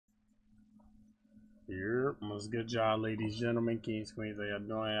Yep, what's good, y'all, ladies, gentlemen, kings, queens, how y'all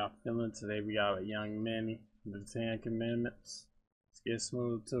doing? Y'all feeling? Today we got a YungManny, the 10 Commandments. Let's get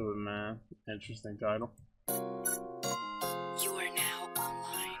smooth to it, man. Interesting title. You are now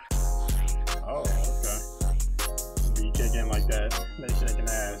online. Oh, okay. Be kicking like that. They shaking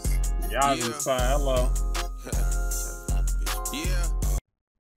ass. Y'all inspired. Hello. Yeah.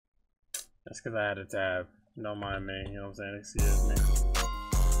 That's because I had a tab. Don't mind me. You know what I'm saying? Excuse me.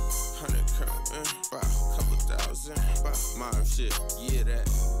 100 coming, about a couple thousand, about my shit, yeah, that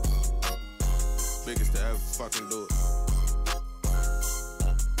biggest to ever fucking do it.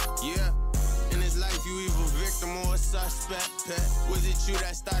 Yeah, in this life you either victim or a suspect, pet. Was it you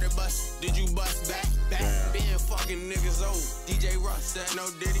that started bust? Did you bust back? Being fucking niggas old. DJ Russ said no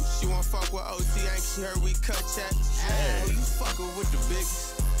Diddy, she won't fuck with OT, ain't she heard we cut checks? Hey, you fucking with the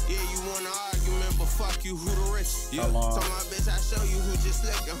biggest. Yeah, you want an argument, but fuck you, who the richest? Yeah, so my bitch, I show you who just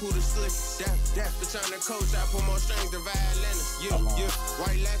slick and who the slickest. Death, bitch, I'm the coach, I put more strings than violinists. Yeah,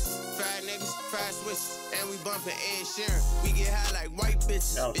 white Lexus, fat niggas, fast switches, and we bumpin' Ed Sheeran. We get high like white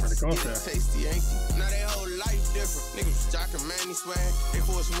bitches. Bitches get it tasty, ain't you? Now they whole life different. Niggas jockin' Manny swag, they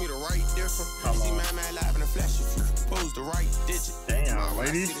forcing me to write different. See man live in the flesh if you propose the right digit. Damn, when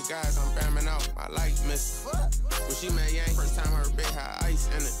I see the guys, I'm bamming out, my life missing. When she met Yang, first time her bed had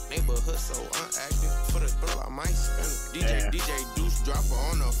ice in it. Neighborhood so unactive, for the throw I might spin it. DJ Deuce drop her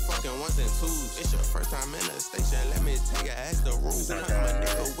on the fucking ones and twos. It's your first time in the station, let me take it as the rules. I'm a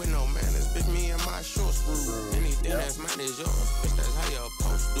nigga with no manners, bitch, me and my shorts rude. Anything that's mine is yours, bitch, that's how you're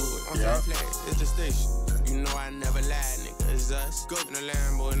supposed to do it. On that flag, it's the station. You know I never lied, nigga, it's us. Go in the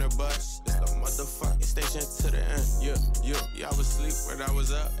Lambo in the bus, it's the motherfucking station to the end. Yeah, I was asleep when I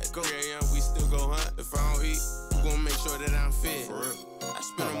was up. At 3 AM, we still go hunt. If I don't eat, we gon' make sure that I'm fit. For real. I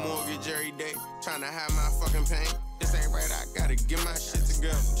spend a mortgage every day, tryna hide my fucking pain. This ain't right, I gotta get my shit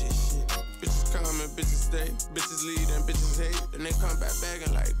together. Bitches come and bitches stay, bitches lead and bitches hate. Then they come back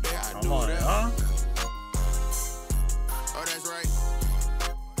begging like, babe, I do that. Oh, that's right.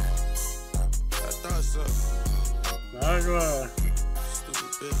 I thought so.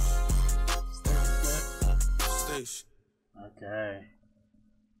 Stupid bitch. Station. Okay.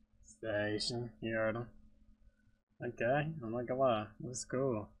 Station. You heard him. Okay, I'm not gonna lie. That's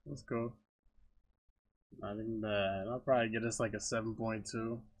cool. That's cool. Not even bad. I'll probably get us like a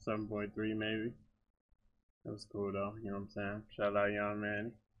 7.2, 7.3 maybe. That was cool though, you know what I'm saying? Shout out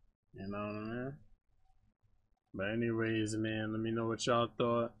YungManny. You know what I mean? But anyways, man, let me know what y'all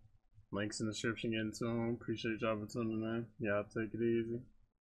thought. Links in the description, getting tuned. Appreciate y'all for tuning in. Y'all take it easy.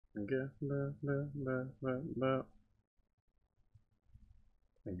 Okay.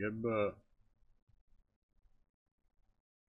 And goodbye.